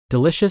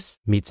Delicious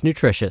meets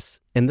nutritious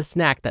in the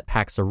snack that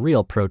packs a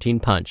real protein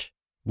punch.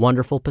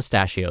 Wonderful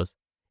Pistachios.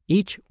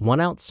 Each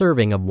 1-ounce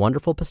serving of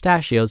Wonderful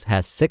Pistachios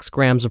has 6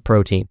 grams of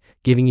protein,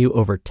 giving you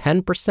over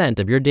 10%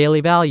 of your daily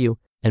value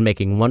and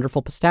making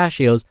Wonderful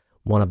Pistachios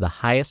one of the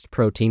highest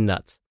protein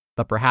nuts.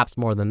 But perhaps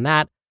more than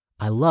that,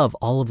 I love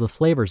all of the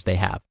flavors they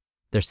have.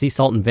 Their sea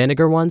salt and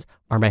vinegar ones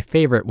are my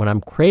favorite when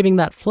I'm craving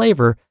that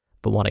flavor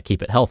but want to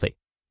keep it healthy.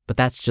 But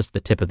that's just the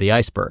tip of the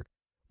iceberg.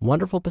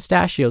 Wonderful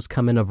Pistachios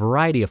come in a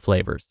variety of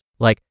flavors,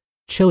 like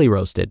chili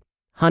roasted,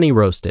 honey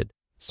roasted,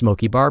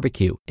 smoky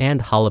barbecue,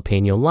 and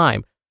jalapeno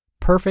lime,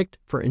 perfect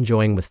for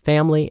enjoying with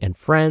family and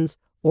friends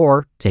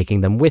or taking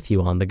them with you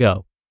on the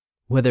go.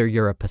 Whether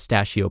you're a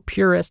pistachio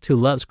purist who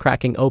loves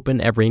cracking open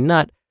every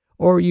nut,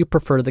 or you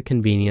prefer the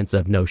convenience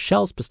of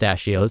no-shells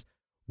pistachios,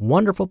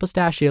 Wonderful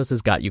Pistachios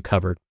has got you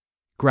covered.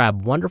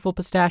 Grab Wonderful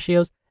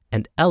Pistachios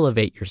and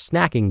elevate your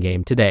snacking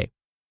game today.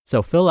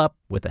 So fill up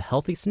with a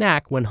healthy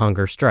snack when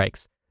hunger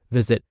strikes.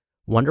 Visit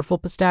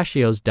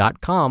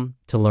wonderfulpistachios.com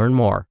to learn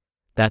more.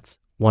 That's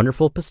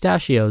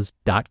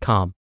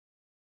wonderfulpistachios.com.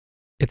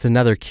 It's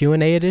another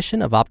Q&A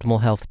edition of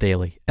Optimal Health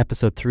Daily,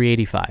 episode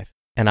 385,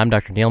 and I'm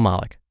Dr. Neal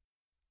Malik.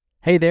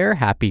 Hey there,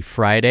 happy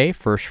Friday,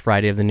 first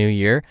Friday of the new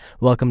year.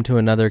 Welcome to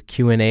another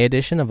Q&A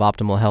edition of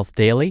Optimal Health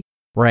Daily,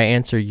 where I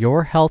answer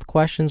your health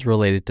questions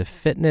related to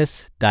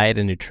fitness, diet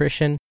and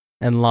nutrition,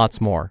 and lots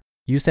more.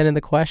 You send in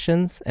the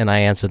questions, and I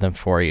answer them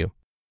for you.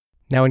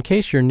 Now, in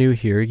case you're new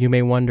here, you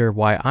may wonder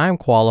why I'm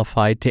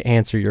qualified to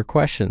answer your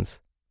questions.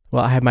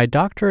 Well, I have my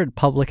doctorate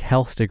public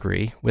health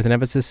degree with an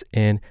emphasis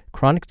in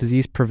chronic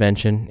disease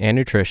prevention and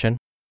nutrition.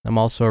 I'm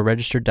also a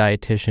registered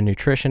dietitian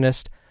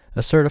nutritionist,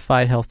 a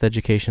certified health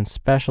education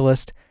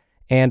specialist,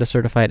 and a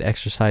certified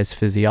exercise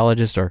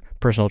physiologist or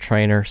personal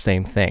trainer,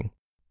 same thing.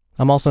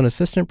 I'm also an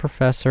assistant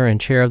professor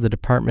and chair of the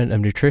Department of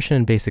Nutrition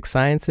and Basic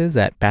Sciences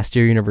at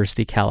Bastyr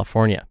University,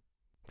 California.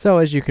 So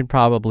as you can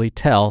probably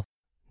tell,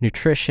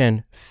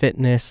 nutrition,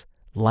 fitness,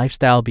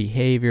 lifestyle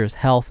behaviors,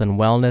 health, and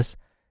wellness,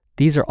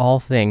 these are all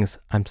things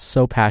I'm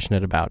so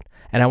passionate about,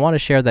 and I want to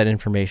share that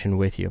information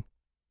with you.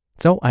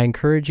 So I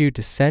encourage you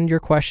to send your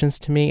questions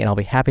to me, and I'll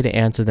be happy to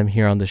answer them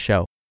here on the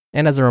show.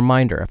 And as a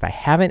reminder, if I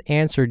haven't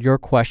answered your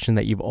question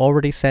that you've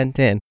already sent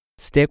in,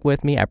 stick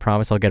with me. I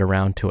promise I'll get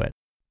around to it.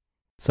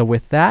 So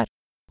with that,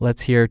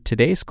 let's hear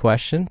today's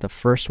question, the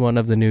first one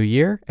of the new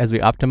year, as we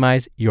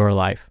optimize your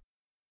life.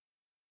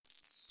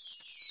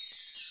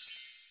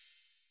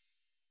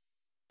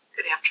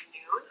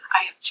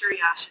 I have a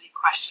curiosity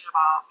question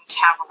about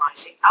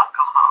metabolizing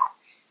alcohol.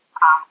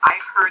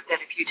 I've heard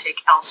that if you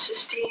take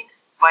L-cysteine,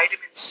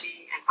 vitamin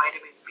C, and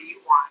vitamin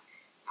B1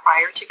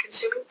 prior to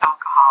consuming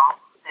alcohol,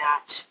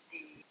 that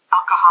the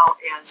alcohol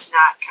is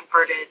not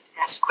converted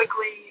as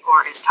quickly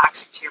or as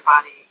toxic to your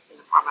body in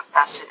the form of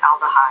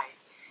acetaldehyde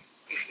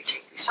if you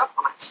take these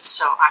supplements.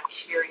 So I'm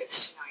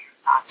curious to know your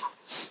thoughts on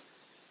this.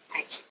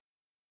 Thank you.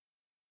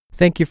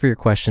 Thank you for your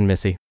question,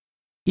 Missy.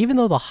 Even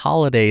though the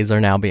holidays are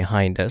now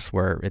behind us,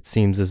 where it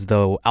seems as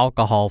though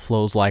alcohol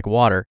flows like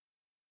water,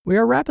 we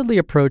are rapidly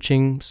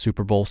approaching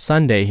Super Bowl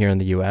Sunday here in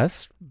the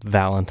U.S.,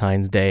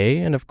 Valentine's Day,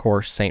 and of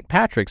course St.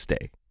 Patrick's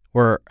Day,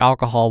 where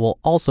alcohol will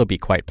also be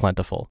quite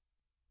plentiful.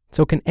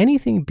 So can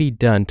anything be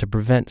done to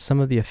prevent some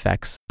of the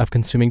effects of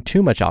consuming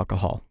too much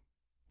alcohol?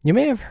 You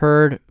may have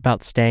heard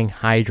about staying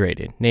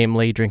hydrated,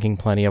 namely drinking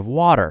plenty of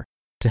water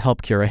to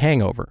help cure a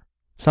hangover.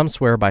 Some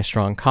swear by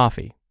strong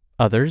coffee,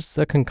 others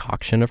a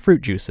concoction of fruit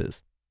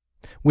juices.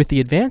 With the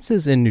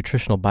advances in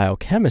nutritional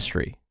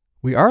biochemistry,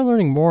 we are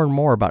learning more and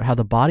more about how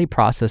the body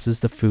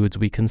processes the foods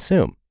we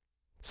consume.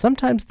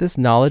 Sometimes this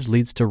knowledge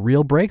leads to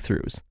real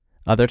breakthroughs.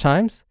 Other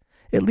times,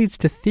 it leads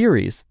to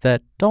theories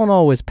that don't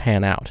always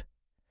pan out.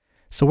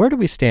 So where do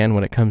we stand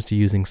when it comes to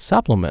using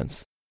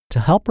supplements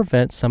to help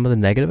prevent some of the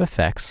negative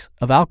effects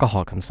of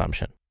alcohol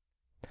consumption?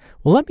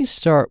 Well, let me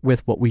start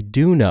with what we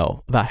do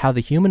know about how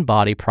the human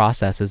body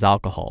processes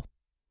alcohol.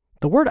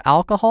 The word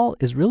alcohol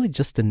is really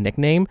just a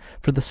nickname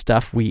for the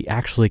stuff we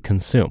actually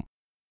consume.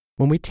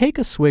 When we take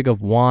a swig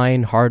of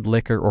wine, hard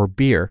liquor, or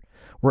beer,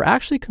 we're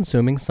actually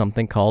consuming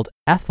something called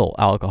ethyl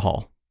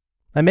alcohol.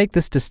 I make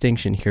this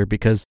distinction here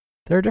because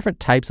there are different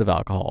types of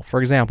alcohol.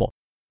 For example,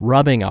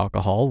 rubbing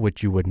alcohol,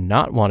 which you would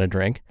not want to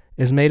drink,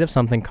 is made of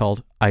something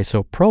called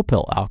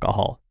isopropyl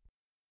alcohol.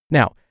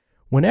 Now,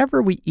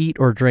 whenever we eat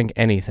or drink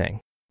anything,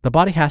 the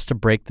body has to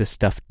break this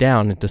stuff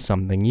down into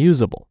something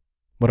usable.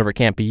 Whatever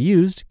can't be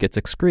used gets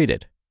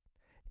excreted.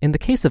 In the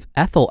case of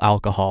ethyl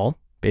alcohol,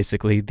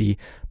 basically the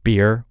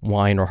beer,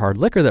 wine, or hard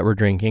liquor that we're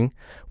drinking,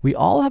 we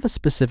all have a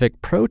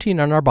specific protein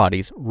in our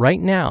bodies right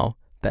now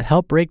that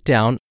help break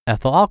down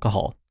ethyl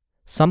alcohol,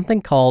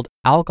 something called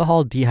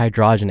alcohol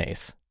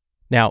dehydrogenase.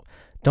 Now,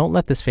 don't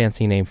let this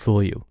fancy name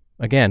fool you.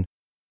 Again,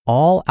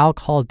 all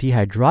alcohol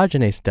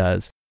dehydrogenase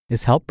does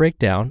is help break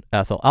down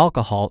ethyl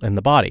alcohol in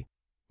the body.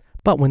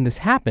 But when this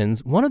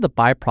happens, one of the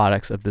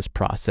byproducts of this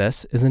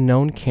process is a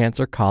known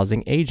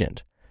cancer-causing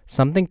agent,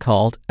 something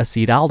called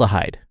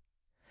acetaldehyde.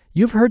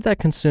 You've heard that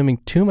consuming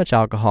too much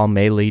alcohol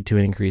may lead to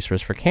an increased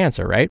risk for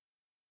cancer, right?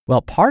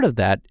 Well, part of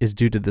that is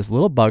due to this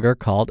little bugger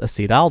called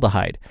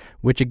acetaldehyde,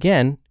 which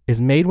again is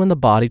made when the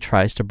body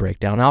tries to break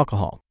down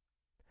alcohol.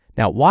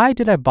 Now, why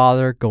did I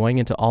bother going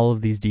into all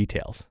of these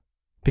details?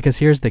 Because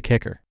here's the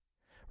kicker.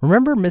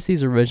 Remember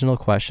Missy's original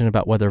question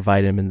about whether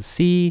vitamin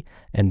C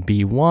and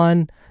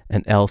B1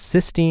 and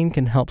L-cysteine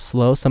can help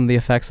slow some of the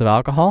effects of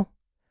alcohol?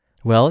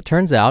 Well, it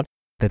turns out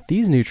that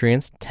these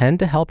nutrients tend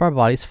to help our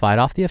bodies fight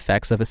off the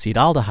effects of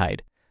acetaldehyde,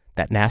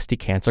 that nasty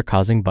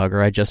cancer-causing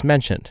bugger I just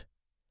mentioned.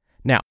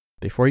 Now,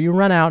 before you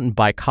run out and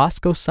buy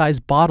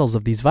Costco-sized bottles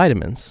of these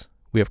vitamins,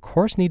 we of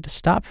course need to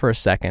stop for a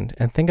second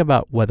and think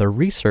about whether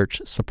research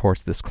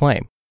supports this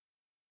claim.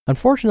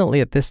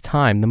 Unfortunately, at this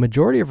time, the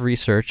majority of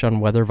research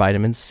on whether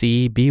vitamins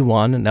C,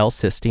 B1, and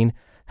L-cysteine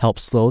help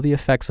slow the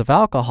effects of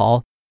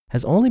alcohol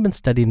has only been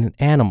studied in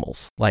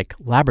animals, like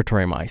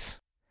laboratory mice.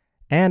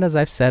 And as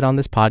I've said on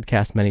this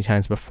podcast many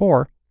times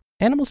before,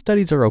 animal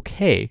studies are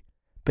okay,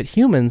 but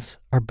humans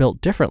are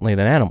built differently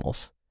than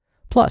animals.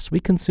 Plus, we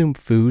consume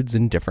foods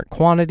in different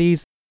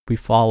quantities, we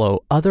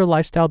follow other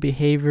lifestyle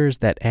behaviors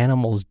that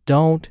animals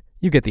don't.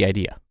 You get the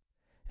idea.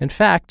 In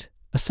fact,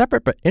 a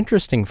separate but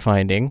interesting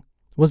finding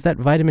was that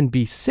vitamin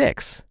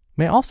B6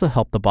 may also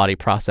help the body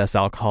process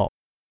alcohol.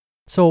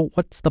 So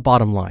what's the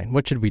bottom line?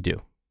 What should we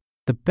do?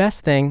 The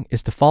best thing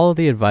is to follow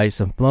the advice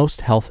of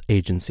most health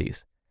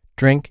agencies.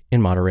 Drink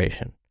in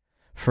moderation.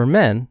 For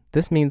men,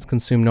 this means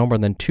consume no more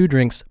than 2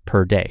 drinks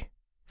per day.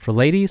 For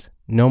ladies,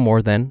 no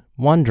more than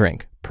 1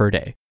 drink per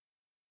day.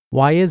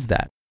 Why is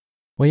that?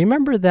 Well, you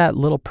remember that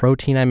little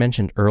protein I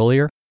mentioned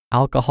earlier,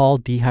 alcohol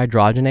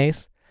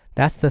dehydrogenase?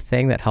 That's the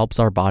thing that helps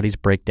our bodies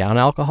break down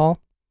alcohol.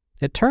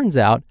 It turns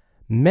out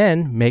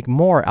men make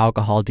more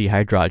alcohol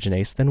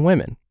dehydrogenase than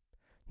women.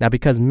 Now,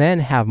 because men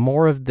have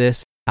more of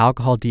this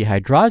alcohol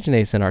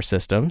dehydrogenase in our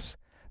systems,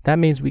 that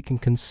means we can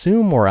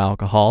consume more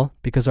alcohol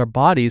because our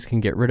bodies can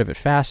get rid of it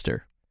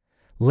faster.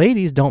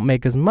 Ladies don't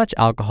make as much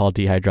alcohol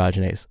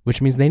dehydrogenase,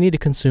 which means they need to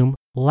consume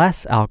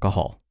less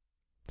alcohol.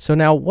 So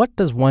now, what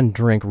does 1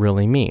 drink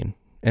really mean?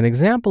 An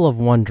example of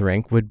 1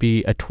 drink would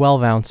be a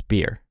 12-ounce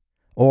beer,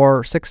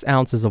 or 6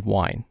 ounces of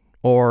wine,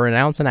 or 1.5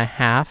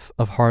 ounces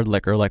of hard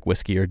liquor like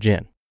whiskey or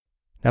gin.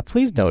 Now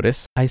please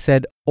notice I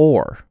said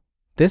or.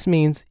 This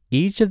means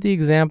each of the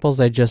examples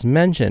I just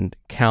mentioned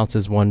counts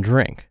as 1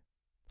 drink.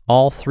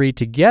 All 3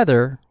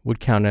 together would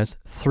count as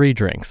 3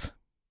 drinks.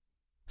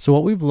 So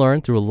what we've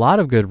learned through a lot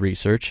of good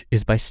research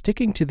is by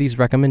sticking to these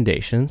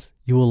recommendations,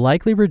 you will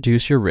likely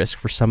reduce your risk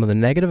for some of the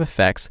negative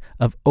effects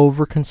of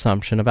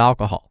overconsumption of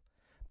alcohol.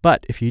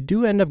 But if you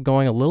do end up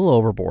going a little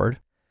overboard,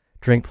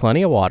 drink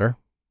plenty of water,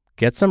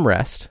 get some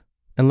rest,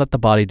 and let the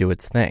body do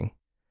its thing.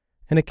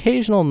 An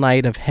occasional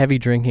night of heavy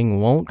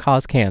drinking won't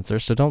cause cancer,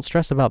 so don't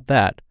stress about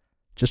that.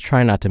 Just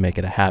try not to make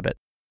it a habit.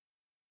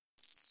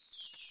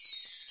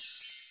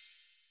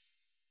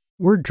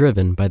 We're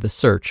driven by the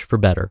search for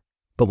better,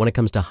 but when it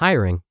comes to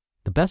hiring,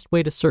 the best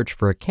way to search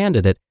for a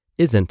candidate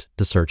isn't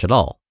to search at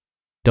all.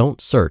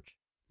 Don't search,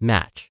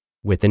 match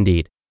with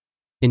Indeed.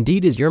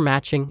 Indeed is your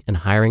matching and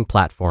hiring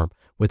platform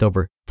with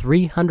over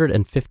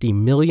 350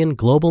 million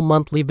global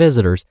monthly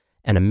visitors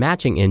and a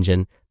matching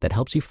engine that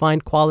helps you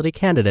find quality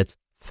candidates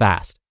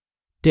fast.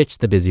 Ditch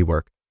the busy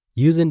work.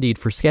 Use Indeed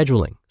for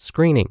scheduling,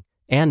 screening,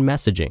 and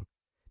messaging.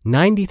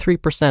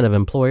 93% of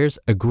employers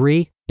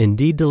agree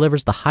Indeed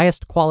delivers the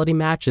highest quality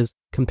matches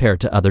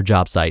compared to other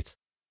job sites.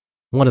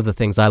 One of the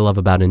things I love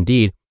about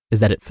Indeed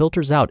is that it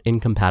filters out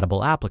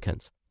incompatible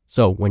applicants.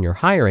 So when you're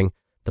hiring,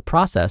 the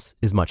process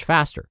is much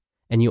faster,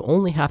 and you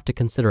only have to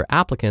consider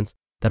applicants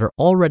that are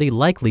already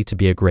likely to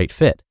be a great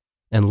fit.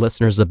 And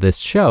listeners of this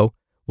show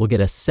will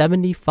get a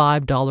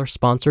 $75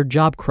 sponsored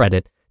job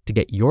credit to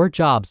get your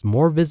jobs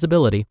more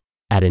visibility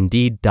at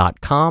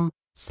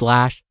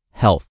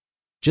Indeed.com/health.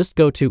 Just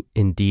go to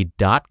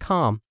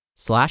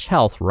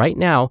Indeed.com/health right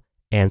now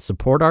and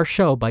support our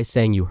show by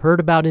saying you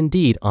heard about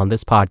Indeed on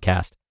this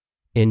podcast.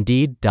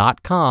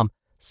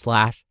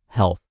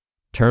 Indeed.com/health.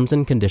 Terms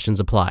and conditions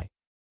apply.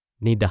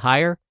 Need to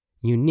hire?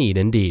 You need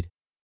Indeed.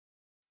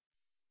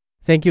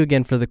 Thank you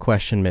again for the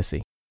question,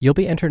 Missy. You'll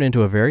be entered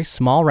into a very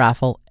small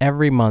raffle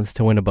every month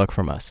to win a book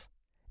from us.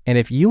 And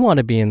if you want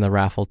to be in the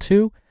raffle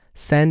too,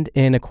 send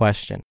in a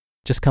question.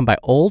 Just come by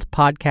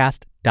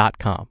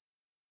oldpodcast.com.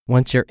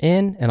 Once you're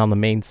in and on the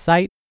main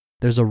site,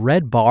 there's a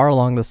red bar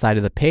along the side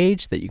of the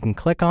page that you can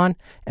click on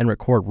and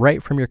record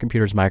right from your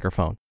computer's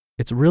microphone.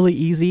 It's really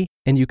easy,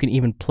 and you can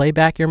even play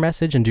back your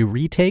message and do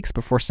retakes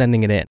before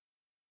sending it in.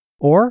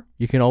 Or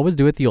you can always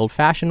do it the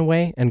old-fashioned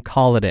way and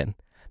call it in.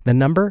 The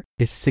number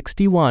is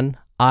 61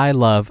 I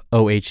Love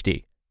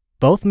OHD.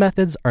 Both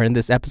methods are in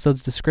this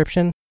episode's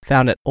description,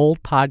 found at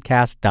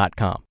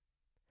oldpodcast.com.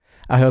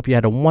 I hope you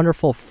had a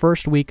wonderful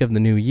first week of the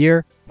new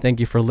year. Thank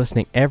you for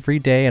listening every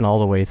day and all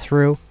the way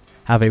through.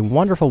 Have a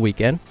wonderful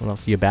weekend, and I'll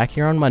see you back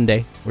here on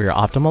Monday where your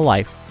optimal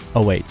life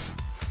awaits.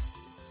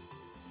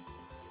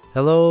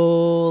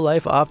 Hello,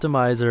 Life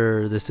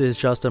Optimizer. This is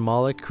Justin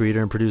Malik,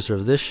 creator and producer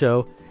of this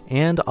show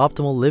and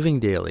Optimal Living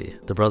Daily,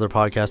 the brother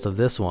podcast of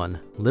this one.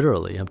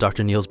 Literally, I'm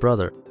Dr. Neil's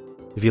brother.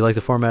 If you like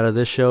the format of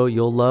this show,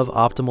 you'll love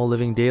Optimal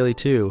Living Daily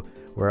too,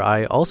 where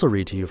I also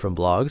read to you from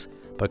blogs,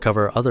 but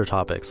cover other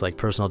topics like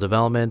personal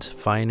development,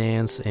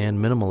 finance, and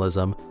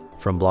minimalism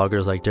from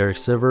bloggers like Derek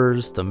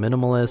Sivers, The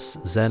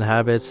Minimalists, Zen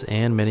Habits,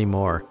 and many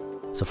more.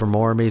 So for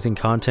more amazing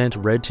content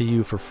read to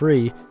you for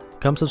free,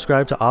 come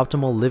subscribe to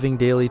Optimal Living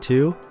Daily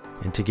too,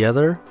 and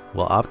together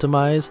we'll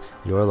optimize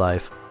your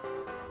life.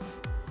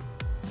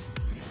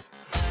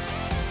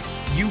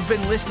 You've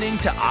been listening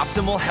to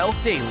Optimal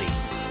Health Daily.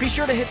 Be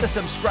sure to hit the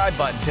subscribe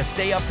button to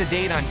stay up to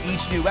date on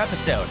each new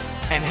episode,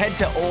 and head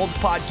to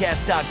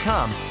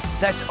oldpodcast.com.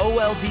 That's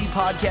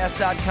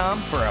oldpodcast.com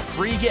for a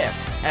free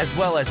gift, as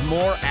well as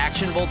more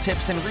actionable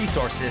tips and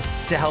resources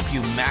to help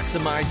you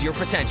maximize your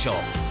potential.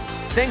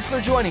 Thanks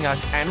for joining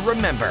us, and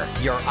remember,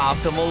 your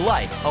optimal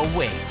life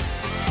awaits.